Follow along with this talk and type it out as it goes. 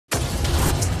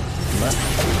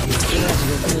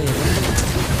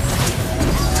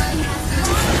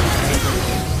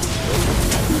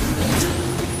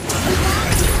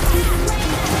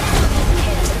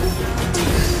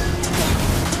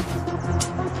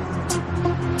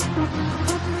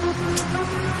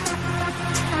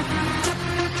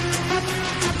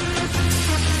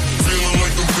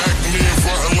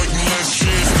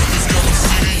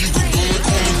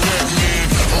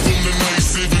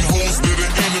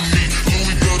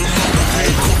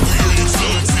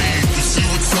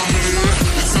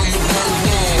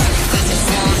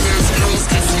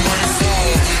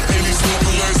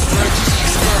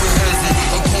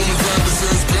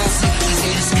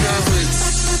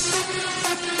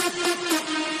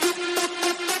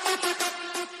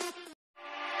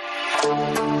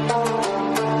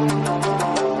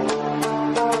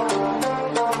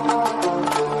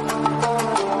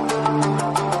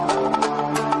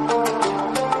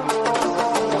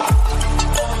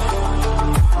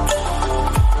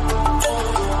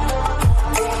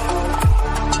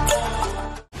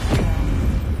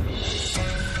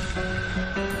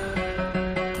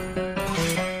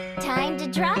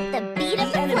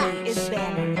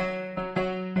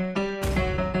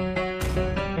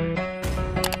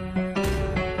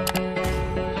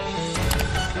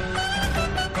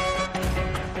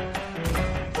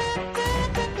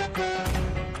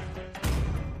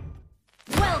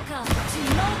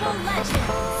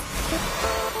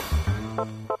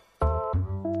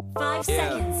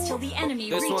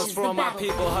This one's for all my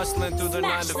people hustling through their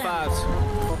 9 to 5s.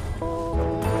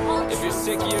 If you're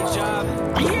sick of your job,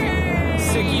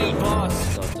 sick of your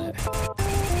boss,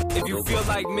 if you feel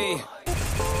like me,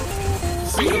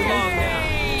 sing along now.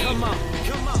 Come on,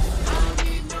 come on. I don't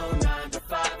need no 9 to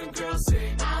 5 and girls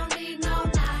sing. I don't need no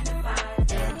 9 to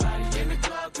 5. Everybody in the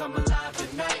club come alive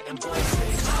tonight and boys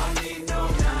sing. I don't need no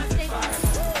 9 to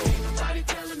 5. Ain't nobody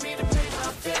telling me to pay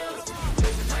my bills.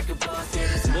 Living like a boss, yeah,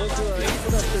 that's how I feel.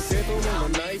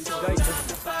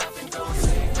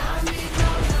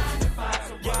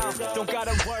 Don't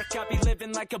gotta work, I be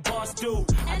living like a boss do.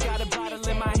 I got a bottle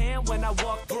in my hand when I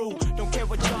walk through. Don't care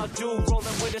what y'all do,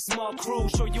 rolling with a small crew.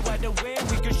 Show you how to win,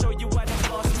 we can show you how to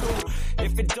boss too.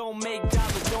 If it don't make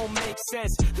dollars, don't make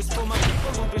sense. This for my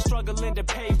people who've been struggling to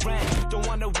pay rent. Don't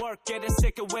wanna work, getting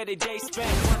sick of where they day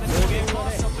spent. Wanna get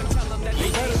boss up and tell them that they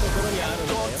can't.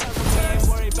 Don't tell them we ain't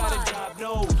worried about a job,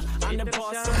 no. I'm the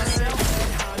boss of myself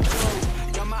and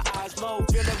Honjo. Got my eyes low,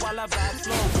 feeling while I vibe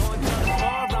slow. Going to the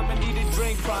bar, I'ma need a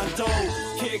drink pronto.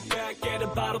 Kick back, get a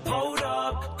bottle pulled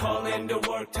up. Call into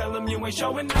work, tell them you ain't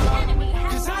showing up.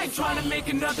 Cause I ain't trying to make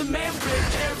another man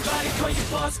rich. Everybody call your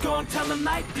boss, go and tell them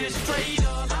like this straight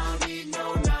up. I don't need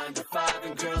no 9 to 5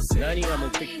 and girls say 何が目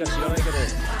的か知らないけど、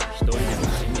一人でも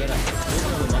死んだら僕ら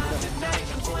の負けだ。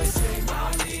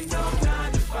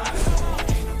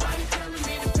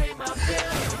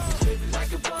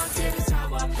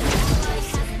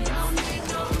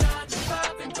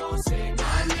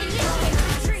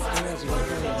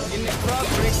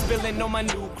 Spilling on my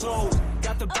new clothes.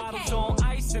 Got the bottles on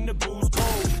ice and the booze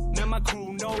cold. Now my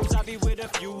crew knows I be with a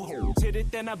few hoes. Hit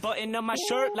it, then I button up my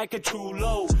shirt like a true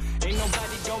low. Ain't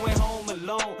nobody going home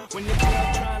alone. When the girl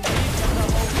try to leave, tell her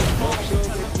hold the phone.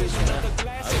 Tell her fish another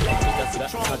glass and get the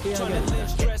trunk. Trying to live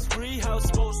stress free, how it's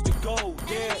supposed to go.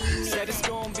 Yeah, said it's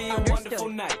gonna be a wonderful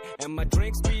night. And my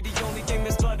drinks be the only thing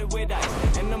that's flooded with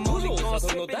ice. And I'm only gonna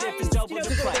sip it if it's double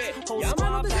the price. Whole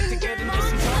squad back together and get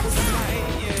some trouble tonight.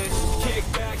 Yeah. Kick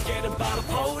back, get a bottle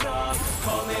pulled up.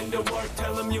 Call into work,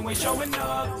 tell them you ain't showing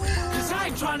up. Cause I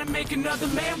ain't trying to make another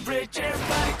man rich.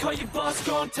 Everybody call your boss,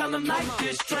 go and tell them like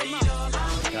this straight up.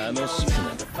 楽しく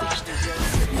なってきた。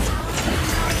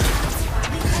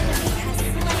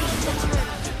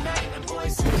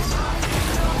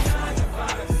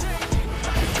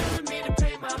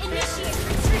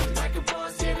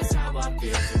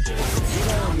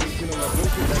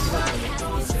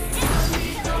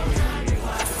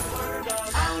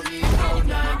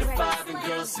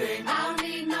 Sing. I don't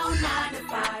need no 9 to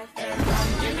 5.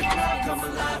 Everybody in the crowd come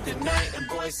alive tonight and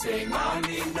boys sing. I don't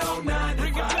need no 9 to 5.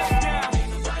 Bring it back down. Ain't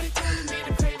nobody telling me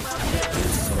to pay my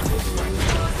bills. I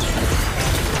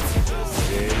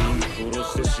don't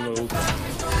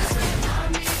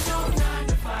need no 9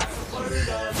 to 5. Word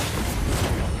up.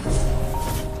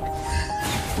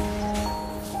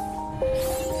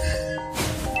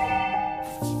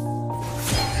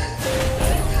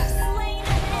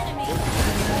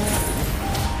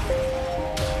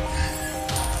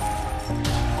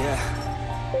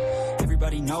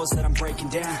 Everybody knows that I'm breaking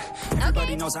down.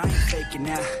 Everybody knows I ain't faking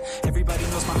now. Everybody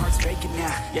knows my heart's vacant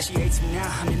now. Yeah, she hates me now.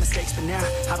 I made mistakes, but now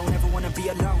I don't ever wanna be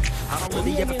alone. I don't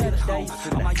really ever feel at home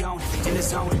on my own. in the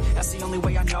zone, that's the only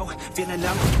way I know. Feeling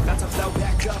low, about to flow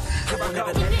back up. I won't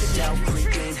ever let the doubt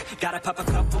creep in. Gotta pop a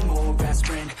couple more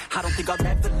aspirin. I don't think I'll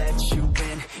ever let you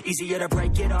win. Easier to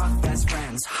break it off as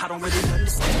friends. I don't really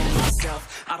understand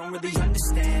myself. I don't really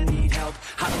understand, need help.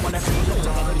 I don't wanna feel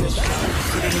alone in the show.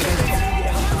 Couldn't even figure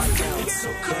out how I felt. It's so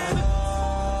cold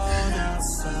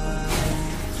outside.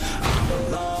 I'm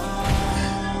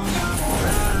alone, I'm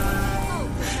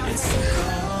alright. It's so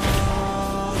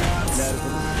cold outside.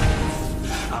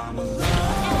 I'm alone,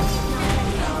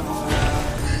 I'm alright.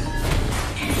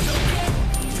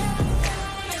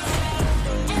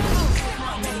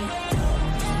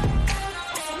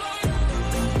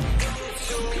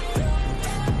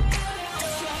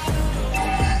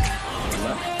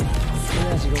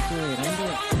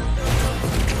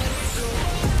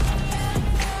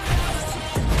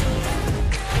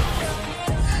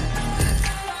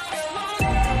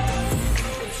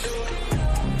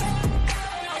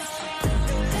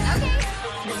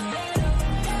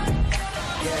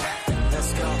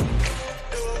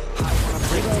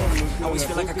 I always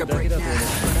feel like I could break now, but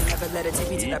I never let it take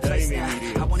me to that place now.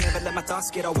 I won't ever let my thoughts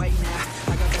get away now.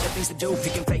 I got better things to do,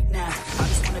 picking fate now. I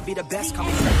just wanna be the best, call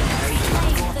me great now. I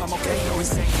don't know if I'm okay or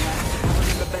insane now. I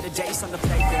remember better days on the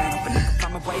playground, but I can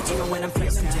find my way even when I'm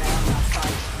feeling down. I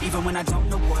fight, even when I don't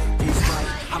know what is right.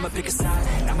 I'ma pick a side,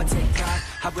 and I'ma take pride.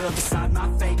 I will decide my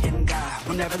fate and I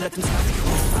will never let them tell me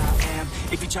who I am.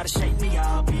 If you try to shake me,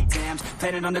 I'll be damned.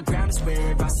 Planet on the ground is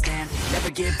where I stand. Never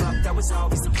give up, that was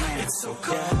always the plan. It's so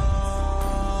cold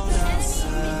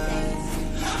outside.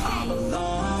 I'm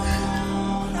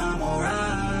alone, I'm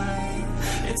alright.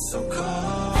 It's so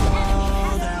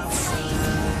cold outside.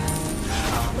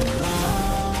 I'm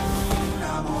alone,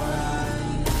 I'm alright.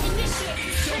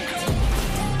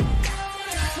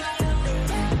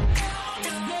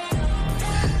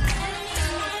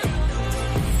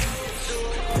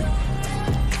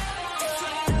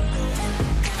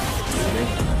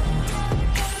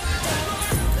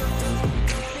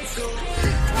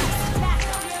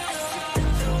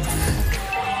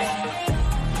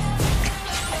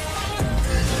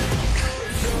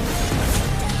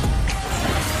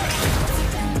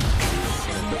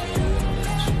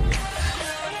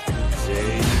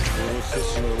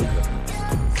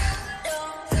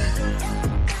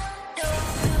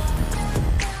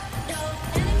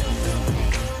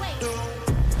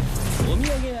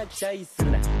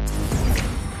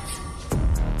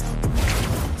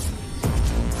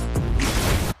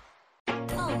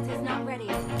 Ult is not ready.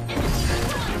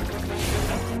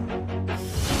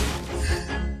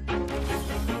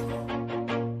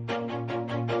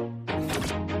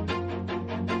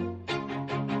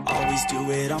 Always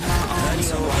do it on my own,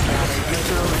 so I gotta get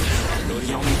through it.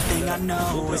 The only thing I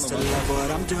know is to love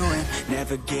what I'm doing.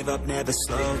 Never give up, never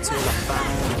slow till I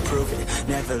finally prove it.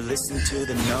 Never listen to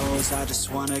the no's, I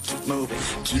just wanna keep moving.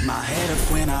 Keep my head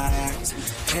up when I act,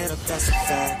 head up, that's a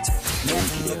fact.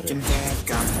 Never looking back,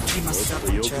 gotta keep myself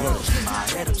in check. Keep my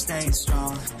head up, staying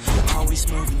strong,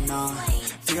 always moving on.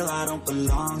 Feel I don't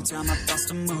belong, tell my thoughts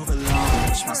to move along.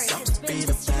 Push myself to be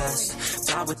the best,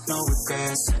 die with no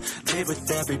regrets. Live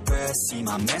with every breath, see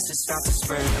my message start to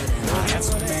spread. And I had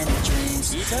so many dreams,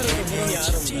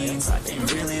 jeans. Life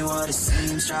ain't really what it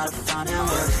seems, try to find out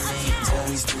what it means.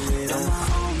 Always do it on my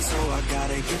own, so I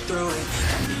gotta get through it.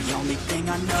 And the only thing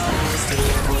I know is to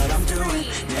love what I'm doing.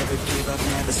 Never give up,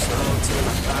 never slow, till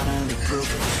I finally prove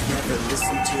it. Never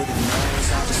listen to the noise,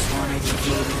 I just wanna keep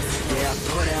moving. Yeah, I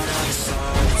put out all the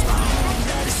soul, it's my own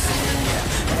medicine.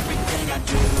 Yeah, everything I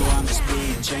do, I'm just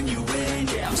being genuine.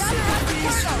 Yeah, I'm sick of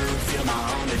being screwed, feel my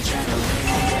own adrenaline.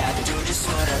 Yeah, I do just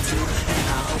what I do, and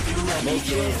I hope you let me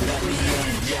in, let me in.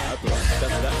 Yeah.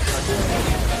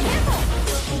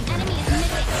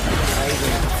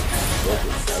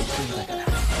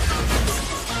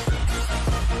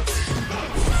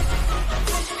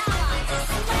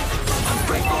 I'm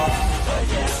grateful, oh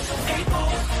yeah, able,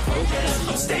 oh yeah,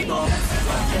 I'm stable, oh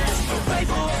yeah, no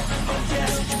label, oh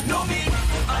yeah, you know me,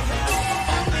 I have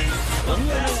only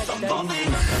the best, I'm lonely,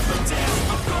 but damn,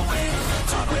 I'm going to win.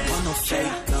 I don't want no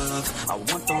fake love, I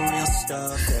want the real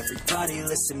stuff. Everybody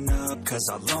listen up, cause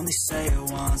I'll only say it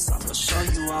once. I'm gonna show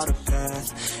you all the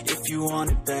path, if you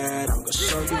want it bad. I'm gonna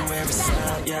show you where it's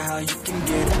at, yeah, how you can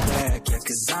get it back. Yeah,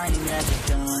 cause I ain't never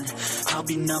done, I'll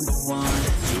be number one.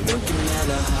 Working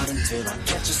hella hard until I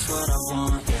get just what I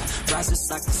want. Yeah, rises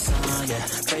like the sun, yeah,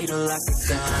 fatal like a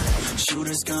gun.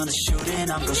 Shooters gonna shoot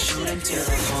and I'm gonna shoot until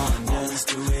I want. Always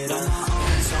do it on my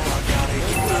own, so I gotta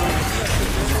get through it.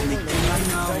 The only thing I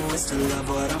know is to love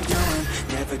what I'm doing.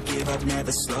 Never give up,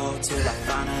 never slow, till I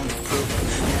finally prove it.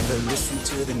 Never listen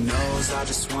to the no's, I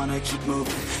just wanna keep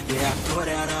moving. Yeah, I put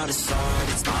out all this art,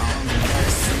 it's my own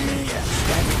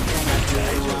do,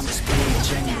 I'm just being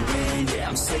genuine. Yeah,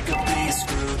 I'm sick of being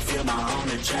screwed, feel my own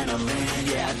adrenaline.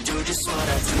 Yeah, I do just what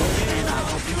I do, and I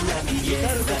hope you let me in,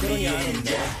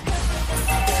 yeah.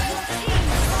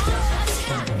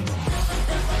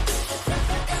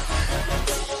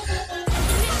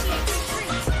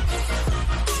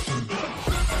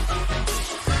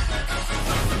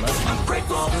 I'm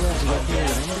grateful, oh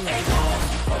yeah, able,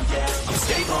 oh yeah, I'm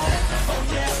stable, oh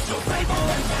yeah, no label,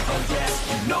 oh yeah,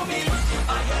 you know me,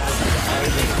 I have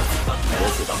everything,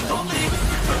 I'm lonely,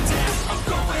 but damn, I'm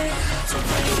going to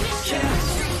win, yeah.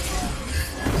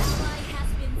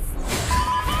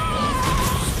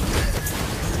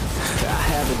 I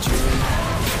have a dream,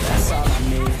 that's all I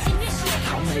need.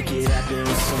 I'll make it happen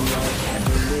with some love, can't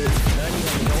believe.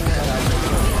 You know what I need,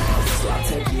 so I'll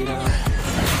take it on.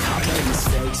 I'll make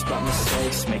mistakes, but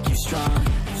mistakes make you strong.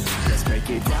 Let's break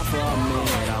it down for a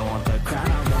minute. I want the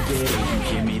crown, I'm gonna get it. You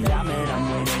give me that, man, I'm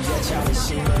winning. Yeah, Charlie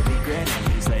Sheen, let me grinning.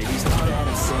 These ladies know that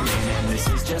I'm sinning, and this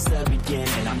is just the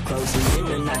beginning. I'm closing in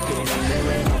the night, and there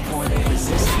ain't no point in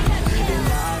resisting. Living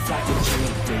life like a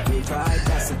dream, taking pride,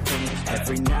 that's the thing.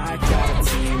 Every night, got a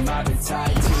team, I've been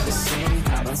tied to the scene.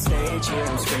 Out on stage, here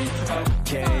I'm screaming,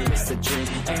 okay, it's a dream,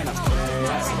 and I play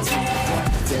as a team. One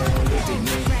day, it'll be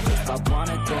me. If I want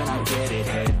it, then I get it.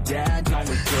 Head down, don't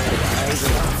regret it. Raise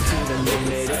it up to the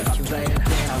limit. If I play it,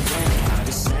 then I win it. I'm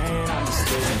just saying, I'm just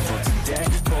living for today.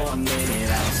 For a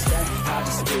minute, I don't stay, I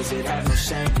just visit, have no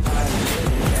shame. I live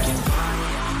it.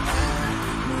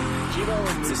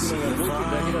 To see if I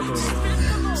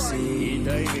succeed,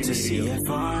 to see if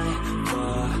I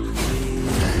believe.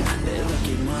 They're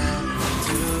looking up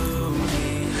to me.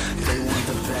 They want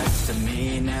the best of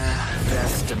me now,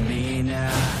 best of me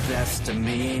now, best of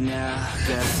me now,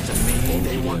 best of me.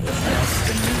 They want the best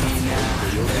of me now,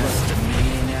 best of me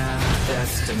now,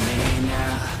 best of me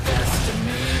now, best of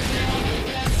me.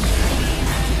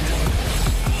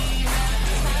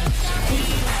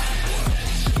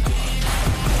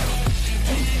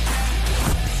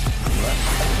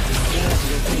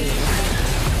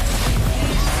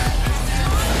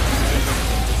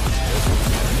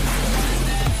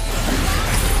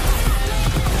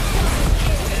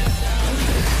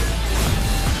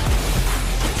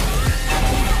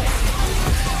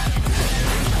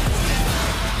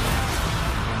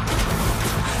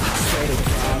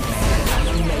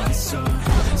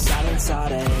 All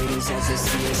the haters as they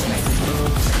see us making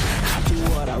moves. I do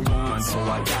what I want, so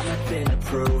I got nothing to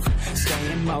prove.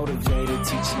 Staying motivated,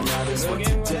 teaching others what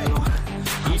to do.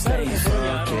 I'm staying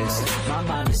focused, my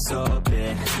mind is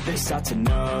open. They start to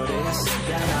notice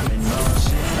that I'm in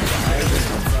motion. Haters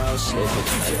devotion,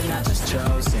 you're not just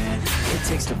chosen. It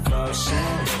takes devotion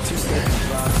to stay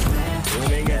composed. Will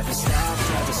they ever stop,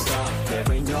 try to stop.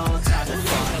 There ain't no time to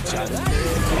fall. Try to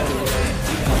live, get away.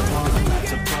 You don't want to let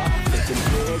to pop. Thinking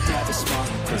big, that is small.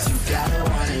 Cause you gotta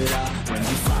want it all. When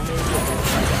you find it,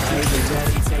 you're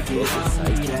ready, take it on.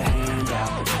 Need a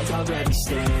handout, I already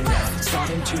stand out.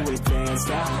 Starting to advance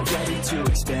now, ready to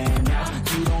expand now.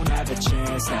 You don't have a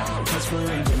chance now, cause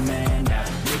we're in demand now.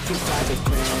 Making 5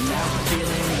 grand now,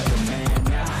 feeling in command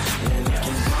now. They're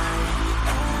looking right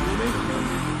at me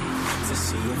to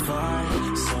see if I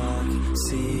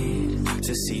succeed,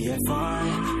 to see if I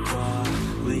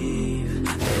believe.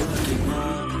 They're looking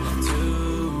up to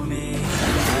me.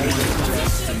 They want the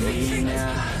best of me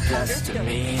now, best of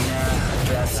me now,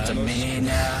 best of me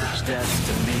now, best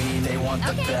of me. They want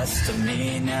the best of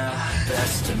me now,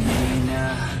 best of me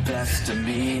now, best of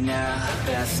me now,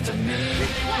 best of me.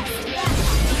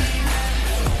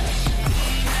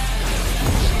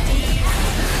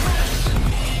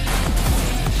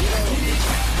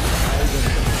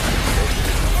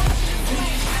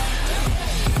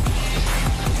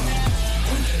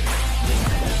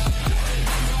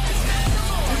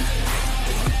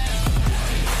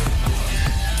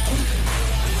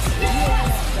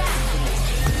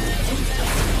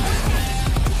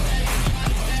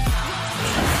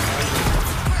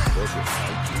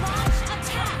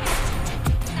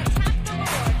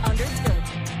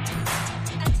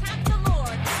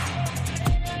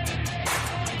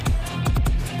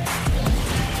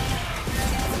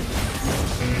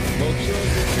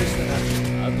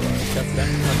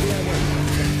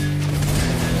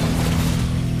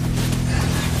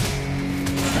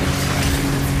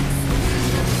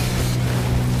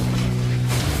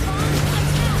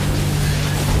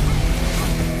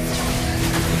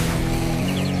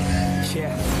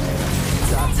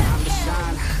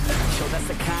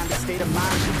 state of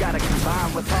mind you gotta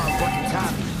combine with hard work and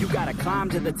time. You gotta climb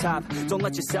to the top. Don't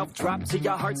let yourself drop till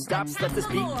your heart stops. Let this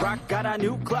beat rock. Got a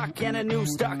new clock and a new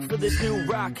stock for this new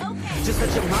rock. Just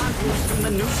let your mind loose from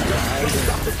the new stuff. Get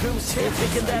off the goose here,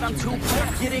 thinking that I'm too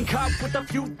quick. Getting caught with a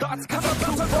few thoughts, come up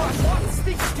too far.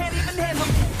 Speakers can't even handle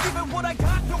me. Even what I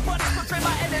got, nobody will drain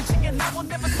my energy, and I will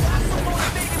never stop. So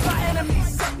motivated by enemies,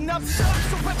 setting up shop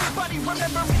so everybody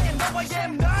remember me. And though I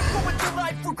am not going through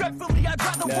life regretfully, I'd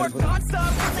rather work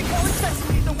non-stop. They call it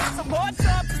essentially than want some hard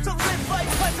time just to live life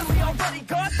pleasantly. Already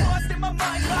got lost in my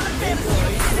mind, not a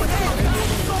fantasy.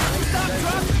 Stop,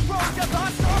 drop, roll, get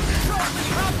lost, off control,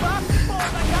 and hop off the ball.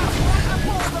 I got one, I'm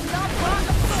bold, I'm not wrong,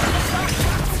 I'm sold, I'm not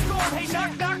rock, score. Hey,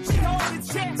 knock, knock, she home, it's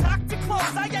shit, talk to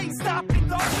close. I ain't stopping,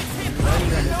 though, it's hip hop,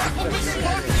 you know, I'm in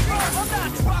rock and roll. I'm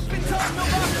not dropping, don't know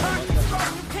I'm rocking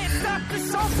strong. You can't stop the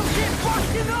show, so get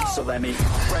rocking on. So let me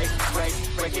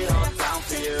break it all down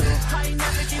for you. I ain't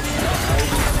never giving up, I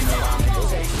ain't never give up.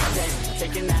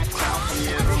 Taking that crown from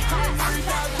you. I ain't worried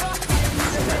about your.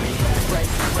 So let me break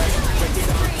it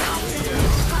all down for you.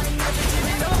 I ain't never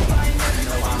giving up, I ain't never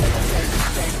know I'm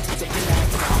taking that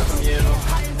crown from you.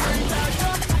 I ain't worried about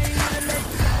your. I ain't never let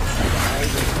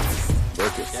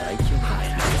Work it, psycho. I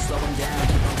ain't never slowing down,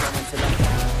 keep on going till I'm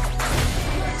down.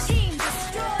 Your team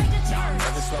destroyed a turret.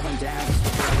 Never slowing down, just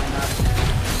going up.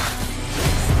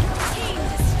 Team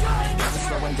destroyed a Never turret.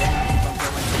 slowing down, keep on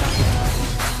going till I'm down.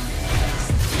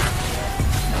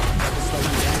 Never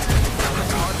slowing down,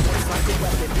 hard voice like a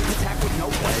weapon, attack with no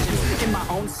question. In my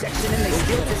own section and they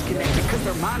still disconnected, cause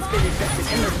their mind's been invested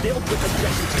and they're filled with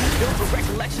objections. Filled with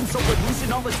recollection, so we're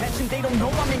losing all attention. They don't know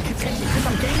I'm in contention, cause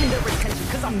I'm gaining their attention,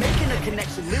 cause I'm making a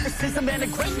connection. Lyricism and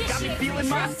aggression got me feeling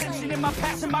my ascension. In my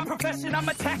passion, my profession, I'm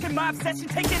attacking my obsession,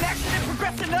 taking action and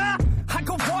progressing. I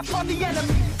go off on the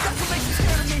enemy, that's what makes you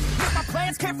scared of me. Make my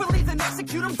plans carefully, then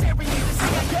execute them daringly. To see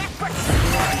I act practicing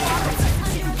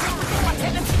my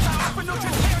tendencies, I offer no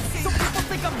transparency. So people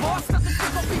think I'm lost, nothing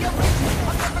think I'll be a legend.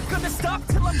 I'm never gonna stop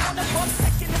till I'm on above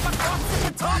second. In my thoughts at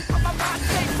the top, but my mind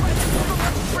stays present. Never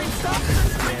let the dream stop,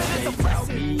 just screaming it's a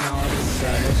blessing. All the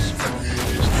sadness from you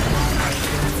is not my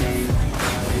name.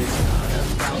 It's not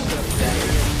about the day.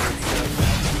 It's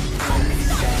about me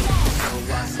saying, so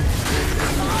I said,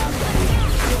 feel my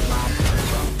veins, feel my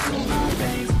blood through my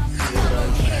veins. Feel the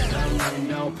adrenaline,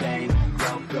 no pain.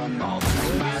 Welcome all to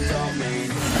my domain.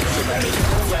 So let me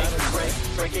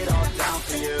break it all down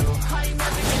for you. I ain't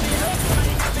never giving up, I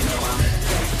ain't never know I'm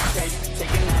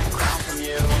taking that crown from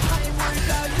you. I ain't worried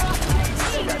about your.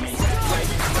 So let me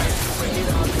break it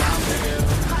all down for you.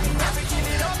 I ain't never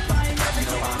giving up, I ain't never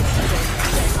know I'm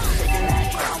taking that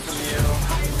crown from you.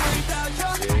 I ain't worried about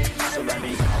your. So let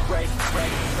me break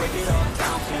it all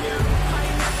down for you. I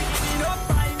ain't never giving up,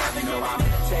 I ain't never know I'm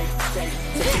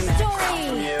taking that crown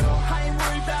from you. I ain't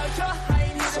worried about your.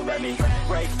 So let me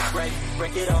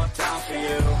break it all down for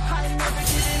you. I ain't never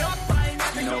giving up, I ain't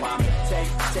never know I'm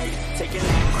taking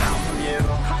that crown from you.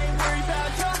 I ain't worried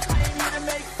about your. I ain't gonna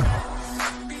make